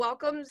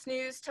Welcome,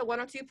 Snooze, to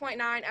 102.9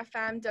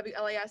 FM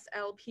WLAS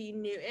LP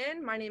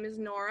Newton. My name is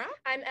Nora.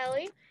 I'm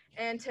Ellie.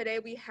 And today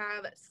we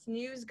have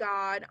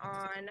Snoozgod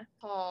on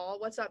call.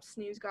 What's up,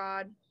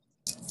 Snoozgod?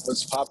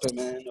 What's poppin',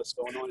 man? What's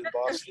going on in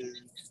Boston?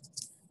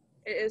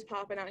 It is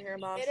popping out here in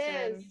Boston.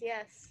 It is,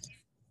 yes.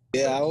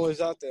 Yeah, I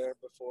was out there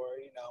before,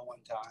 one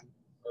time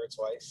or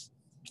twice.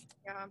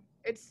 Yeah,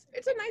 it's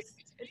nice.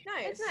 It's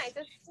nice.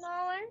 It's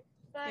smaller,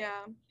 but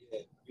yeah.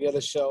 We had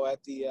a show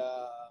at the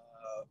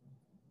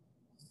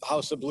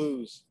House of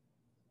Blues.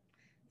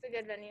 It's a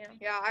good venue.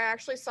 Yeah, I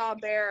actually saw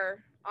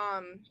Bear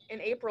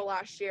in April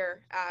last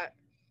year at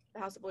the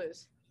House of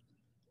Blues.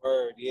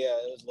 Word, yeah,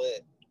 it was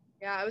lit.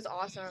 Yeah, it was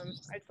awesome.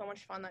 I had so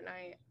much fun that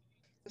night.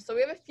 So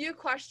we have a few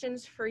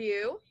questions for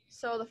you.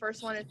 So the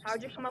first one is,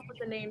 how'd you come up with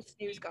the name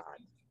Snoozgod?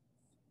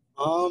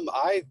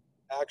 I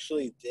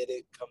actually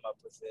didn't come up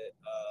with it.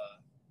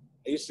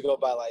 I used to go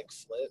by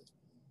Flip,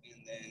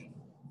 and then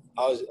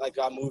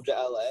I moved to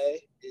LA,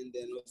 and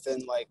then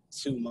within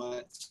 2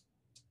 months,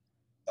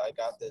 I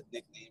got the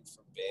nickname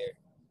from Bear,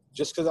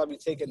 just because I'd be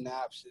taking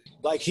naps.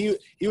 He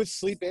would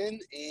sleep in,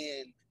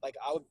 and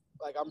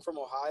I'm from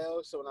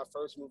Ohio, so when I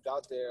first moved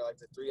out there,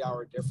 the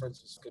 3-hour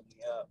difference was screwing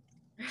me up.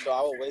 So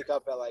I would wake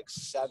up at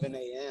 7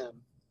 a.m.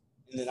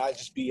 and then I'd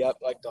just be up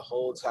the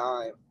whole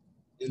time.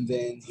 And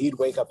then he'd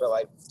wake up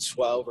at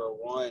 12 or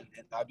 1,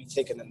 and I'd be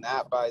taking a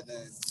nap by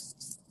then.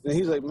 And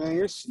he's like, "Man,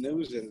 you're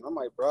snoozing." I'm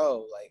like,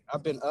 "Bro,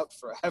 I've been up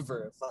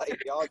forever.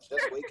 Y'all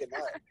just waking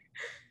up."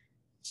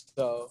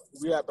 So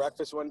we were at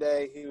breakfast one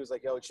day. He was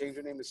like, "Yo, change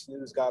your name to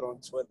Snoozgod on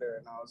Twitter."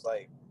 And I was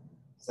like,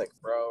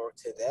 "Bro,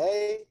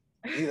 today?"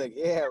 And he's like,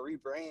 "Yeah,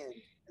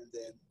 rebrand." And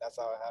then that's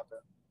how it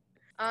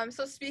happened.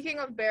 So speaking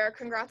of Bear,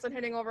 congrats on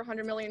hitting over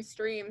 100 million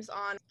streams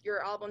on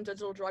your album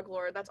Digital Drug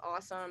Lord. That's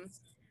awesome.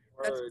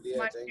 Word,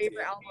 that's my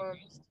favorite album.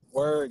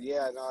 Word,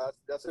 yeah, no,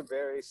 that's a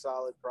very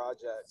solid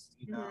project.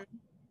 Mm-hmm.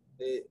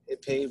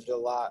 It paved a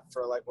lot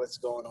for what's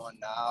going on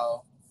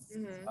now.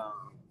 Mm-hmm.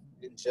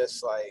 And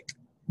just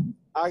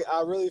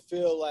I really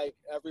feel like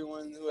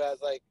everyone who has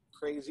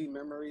crazy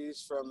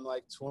memories from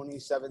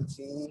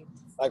 2017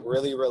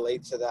 really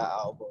relate to that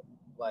album.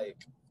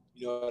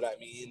 You know what I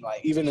mean?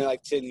 Even in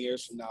 10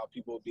 years from now,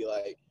 people will be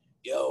like,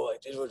 "Yo,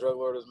 Digital Drug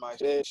Lord was my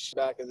shit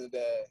back in the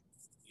day."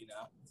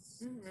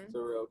 Mm-hmm. It's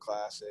a real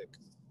classic.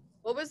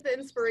 What was the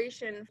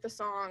inspiration for the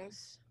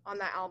songs on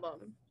that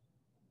album?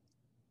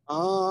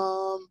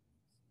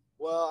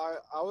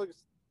 Well, I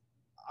was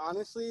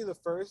honestly, the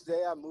first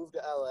day I moved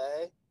to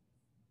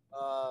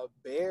LA,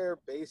 Bear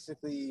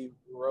basically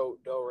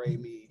wrote Do Re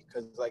Mi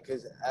because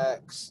his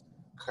ex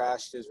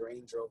crashed his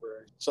Range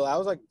Rover. So that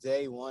was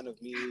day one of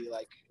me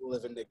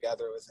living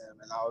together with him,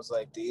 and I was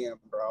like, "Damn,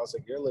 bro," I was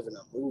like, "You're living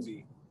a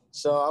movie."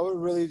 So I would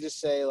really just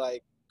say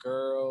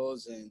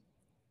girls and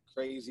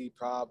crazy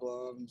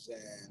problems,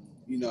 and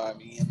you know what I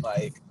mean,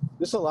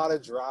 just a lot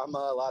of drama,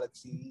 a lot of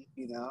tea,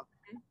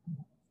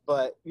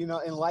 but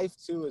in life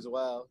too as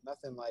well.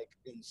 Nothing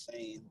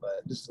insane,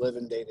 but just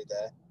living day to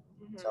day,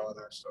 telling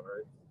our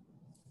story.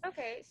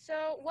 Okay,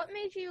 so what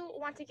made you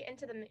want to get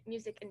into the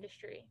music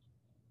industry?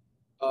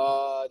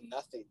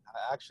 Nothing.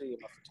 I actually am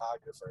a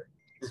photographer.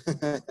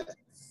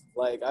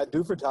 I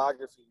do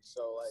photography,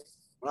 so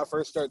when I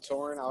first started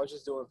touring, I was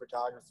just doing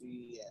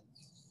photography and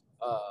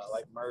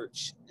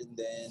merch, and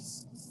then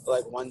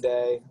one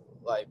day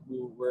we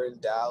were in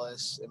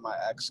Dallas and my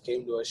ex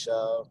came to a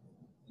show,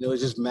 and it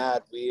was just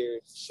mad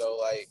weird. So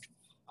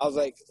I was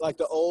like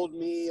the old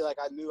me,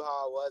 I knew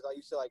how I was. I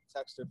used to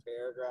text her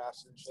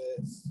paragraphs and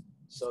shit.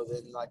 So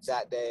then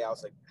that day I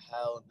was like,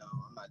 hell no,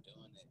 I'm not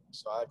doing it.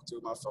 So I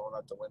threw my phone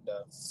out the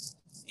window,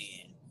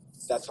 and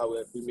that's how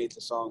we made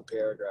the song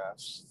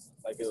Paragraphs.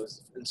 It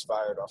was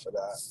inspired off of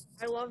that.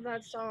 I love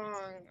that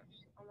song.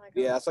 Oh my god.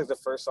 Yeah, that's the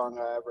first song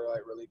I ever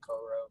really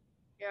co-wrote.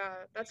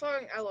 Yeah, that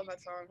song, I love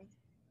that song.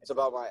 It's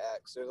about my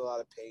ex. There's a lot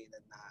of pain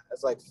in that.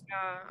 It's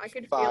I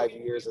could 5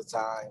 years of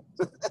time.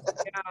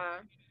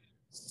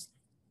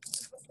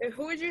 Yeah.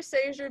 Who would you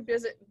say is your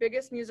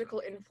biggest musical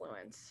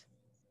influence?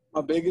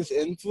 My biggest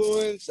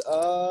influence,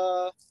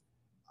 I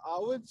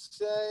would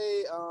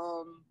say,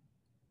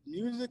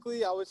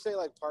 musically, I would say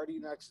Party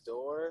Next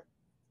Door.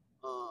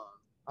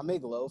 I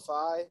make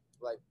lo-fi,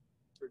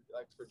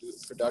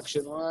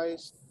 production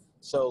wise.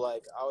 So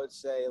I would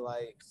say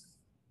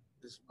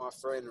this my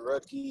friend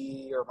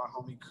Rookie or my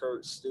homie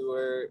Kurt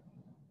Stewart.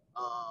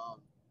 I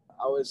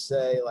would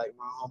say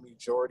my homie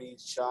Jordy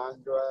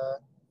Chandra.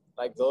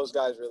 Those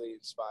guys really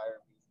inspire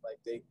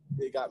me.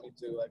 They got me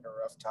through a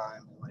rough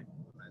time, and when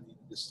I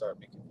needed to start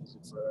making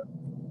music for them.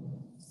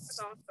 That's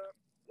awesome.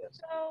 Yeah.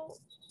 So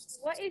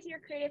what is your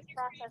creative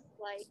process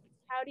like?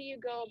 How do you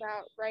go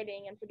about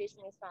writing and producing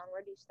a song?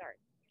 Where do you start?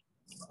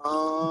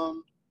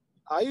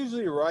 I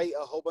usually write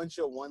a whole bunch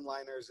of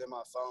one-liners in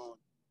my phone,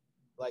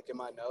 in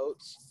my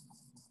notes.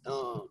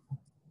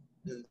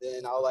 And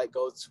then I'll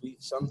go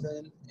tweet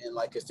something,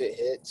 and if it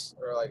hits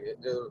or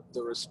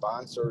the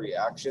response or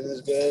reaction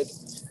is good,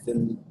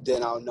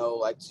 then I'll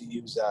know to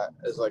use that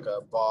as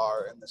a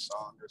bar in the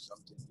song or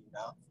something,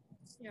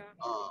 Yeah.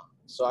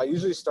 So I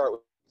usually start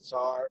with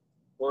guitar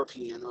or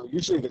piano.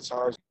 Usually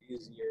guitar is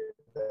easier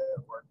to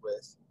work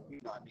with.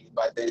 You know what I mean?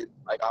 By then,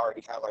 like, I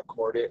already have, like,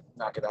 chord it,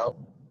 knock it out.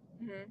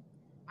 Mm-hmm.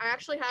 I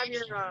actually have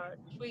your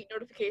tweet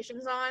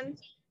notifications on,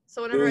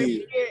 so whenever I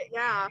see it,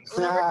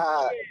 whenever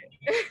I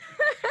see it,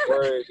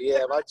 Word, yeah,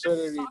 my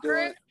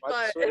Twitter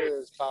but Twitter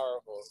is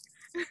powerful.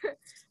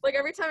 like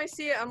every time I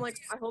see it, I'm like,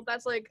 I hope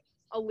that's like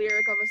a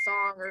lyric of a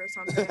song or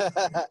something.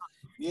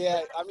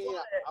 Yeah, I mean,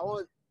 I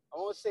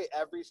won't say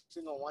every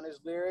single one is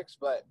lyrics,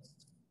 but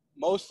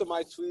most of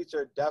my tweets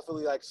are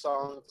definitely like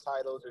song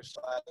titles or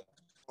like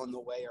on the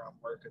way or I'm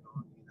working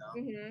on, you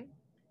know. Mm-hmm.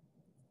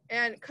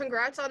 And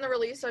congrats on the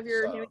release of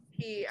your new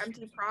EP,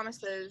 Empty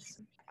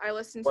Promises. I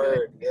listened to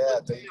it Yeah,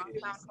 on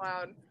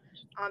SoundCloud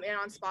and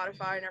on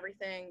Spotify and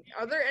everything.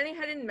 Are there any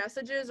hidden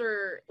messages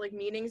or like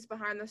meanings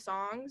behind the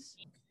songs?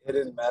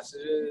 Hidden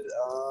messages?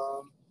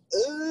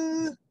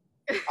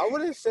 I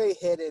wouldn't say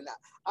hidden.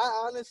 I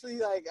honestly,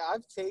 like,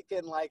 I've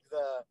taken like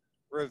the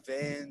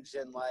revenge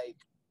and like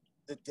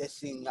the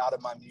dissing out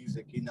of my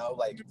music, you know.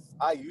 Like,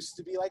 I used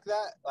to be like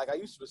that. Like, I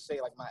used to say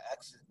like my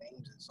ex's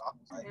names in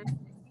songs, like,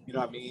 you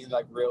know what I mean,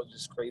 like real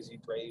just crazy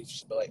brave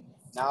shit. But like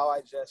now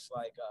I just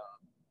like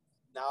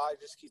now I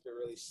just keep it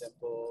really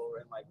simple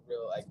and like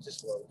real, like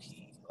just low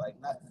key, like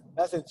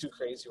nothing too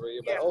crazy where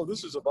you're like, oh,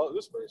 this is about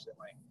this person.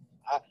 Like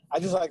I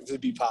just like to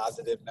be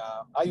positive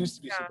now. I used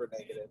to be super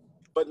negative,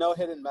 but no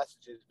hidden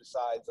messages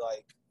besides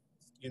like,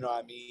 you know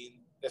what I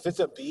mean. If it's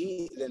a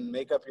beat, then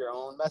make up your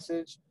own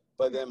message.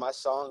 But then my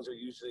songs are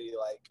usually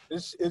like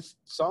it's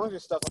songs or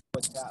stuff I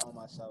would tat on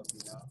myself,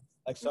 you know.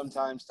 Like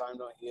sometimes Time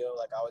Don't Heal,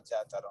 like I would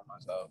tat that on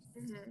myself.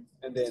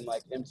 And then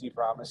like Empty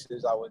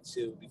Promises I would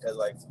too, because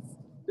like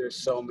there's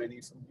so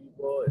many from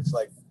people. It's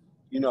like,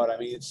 you know what I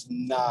mean? It's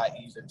not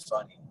even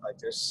funny. Like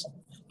there's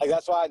like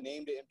that's why I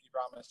named it Empty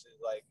Promises,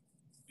 like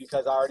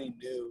because I already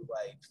knew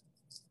like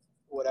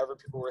whatever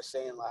people were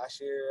saying last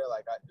year,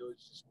 like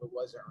it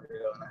wasn't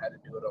real and I had to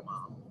do it on my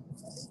own.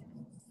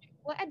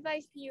 What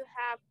advice do you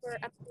have for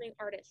upcoming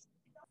artists?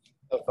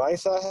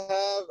 Advice I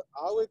have,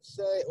 I would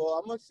say, well,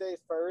 I'm gonna say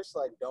first,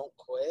 like, don't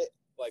quit.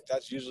 Like,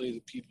 that's usually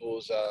the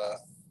people's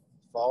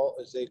fault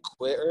is they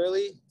quit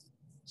early.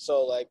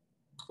 So, like,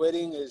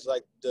 quitting is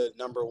like the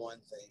number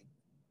one thing.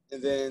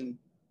 And then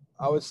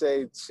I would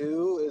say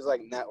 2 is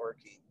like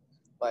networking.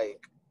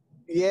 Like,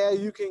 yeah,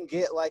 you can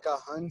get like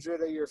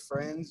 100 of your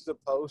friends to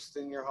post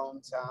in your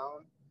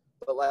hometown,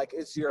 but like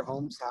it's your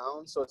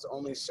hometown, so it's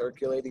only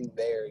circulating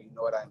there. You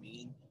know what I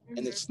mean?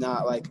 And it's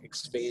not like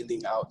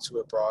expanding out to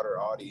a broader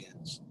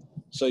audience.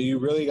 So you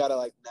really gotta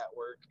like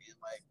network and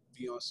like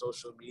be on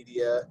social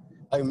media.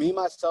 Like me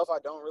myself, I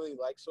don't really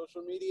like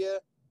social media,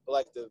 but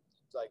like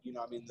you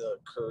know, I mean the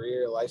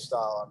career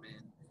lifestyle I'm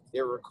in,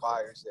 it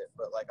requires it.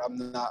 But like I'm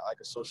not like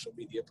a social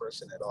media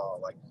person at all.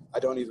 Like I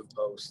don't even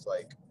post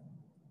like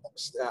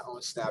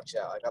on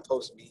Snapchat. Like I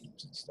post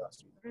memes and stuff.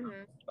 You know?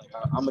 Like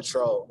I'm a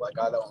troll. Like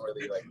I don't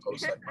really like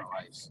post like my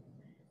life.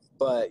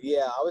 But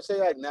yeah, I would say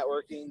like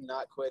networking,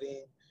 not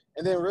quitting.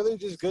 And then really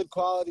just good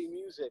quality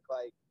music.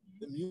 Like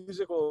the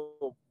music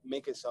will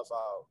make itself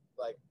out.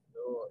 Like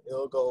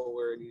it'll go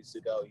where it needs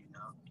to go, you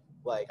know.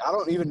 Like I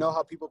don't even know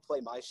how people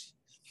play my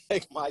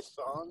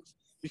songs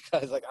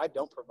because like I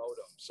don't promote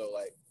them. So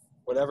like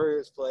whatever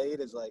is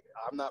played is like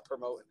I'm not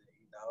promoting it,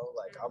 you know.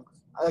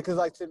 Like cuz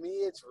like to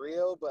me it's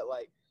real, but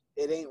like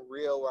it ain't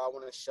real where I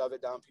want to shove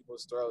it down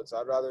people's throats.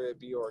 I'd rather it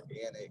be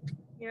organic.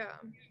 Yeah.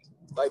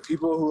 Like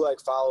people who like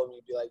follow me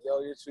be like,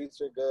 yo, your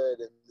tweets are good,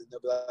 and they'll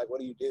be like,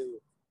 what do you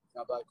do? And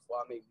I'll be like,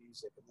 well, I make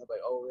music. And they're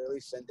like, oh, really?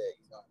 Send it.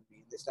 You know what I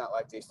mean? It's not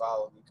like they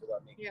follow me because I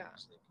make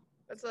music.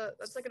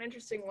 That's like an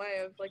interesting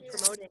way of like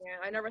promoting it.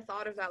 I never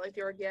thought of that, like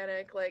the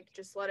organic, like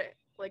just let it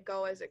like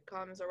go as it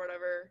comes or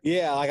whatever.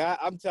 Yeah, like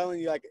I'm telling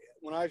you, like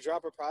when I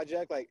drop a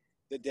project, like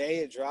the day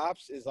it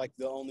drops is like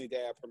the only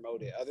day I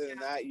promote it. Other than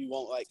that, you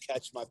won't like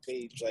catch my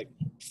page like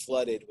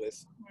flooded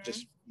with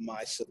just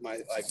my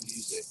like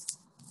music.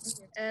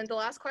 And the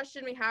last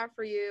question we have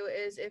for you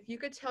is, if you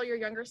could tell your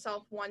younger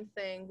self one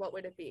thing, what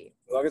would it be?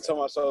 If I could tell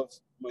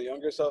my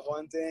younger self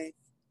one thing?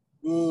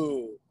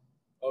 Ooh,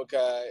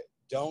 okay.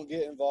 Don't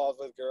get involved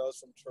with girls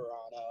from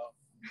Toronto.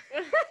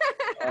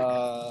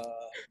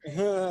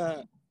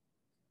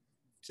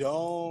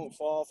 Don't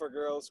fall for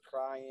girls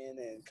crying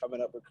and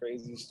coming up with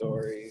crazy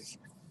stories.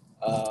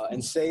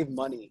 And save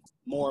money,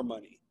 more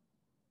money.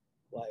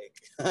 Like,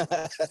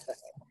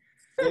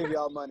 save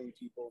y'all money,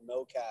 people.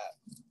 No cap.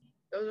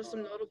 Those are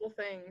some notable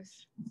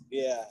things.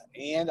 Yeah,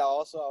 and I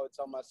would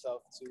tell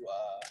myself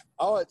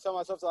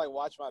to like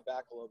watch my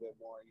back a little bit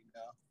more, you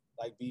know,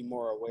 like be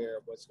more aware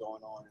of what's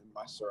going on in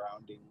my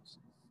surroundings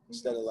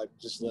instead of like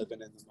just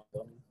living in the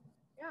moment.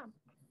 Yeah.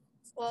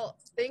 Well,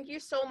 thank you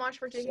so much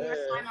for taking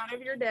the time out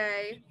of your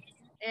day,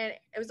 and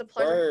it was a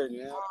pleasure.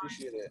 Yeah, I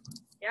appreciate it.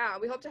 Yeah,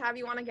 we hope to have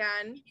you on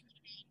again.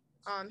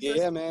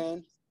 Yeah,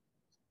 man.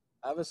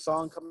 I have a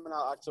song coming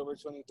out October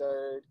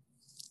 23rd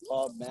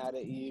called "Mad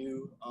at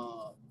You."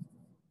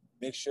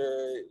 Make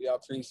sure y'all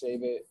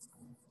pre-save it.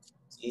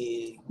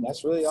 And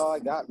that's really all I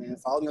got, man.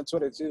 Follow me on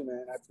Twitter too,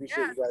 man. I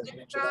appreciate you guys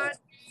reaching out.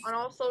 On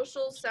all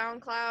socials,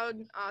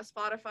 SoundCloud,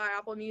 Spotify,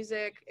 Apple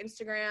Music,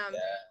 Instagram,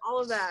 all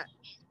of that.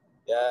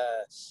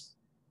 Yes.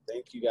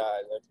 Thank you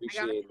guys. I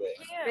appreciate it.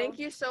 Thank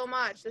you so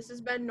much. This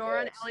has been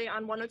Nora and Yes. Elliette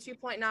on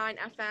 102.9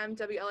 FM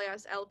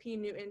WLAS LP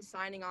Newton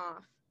signing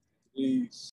off. Peace.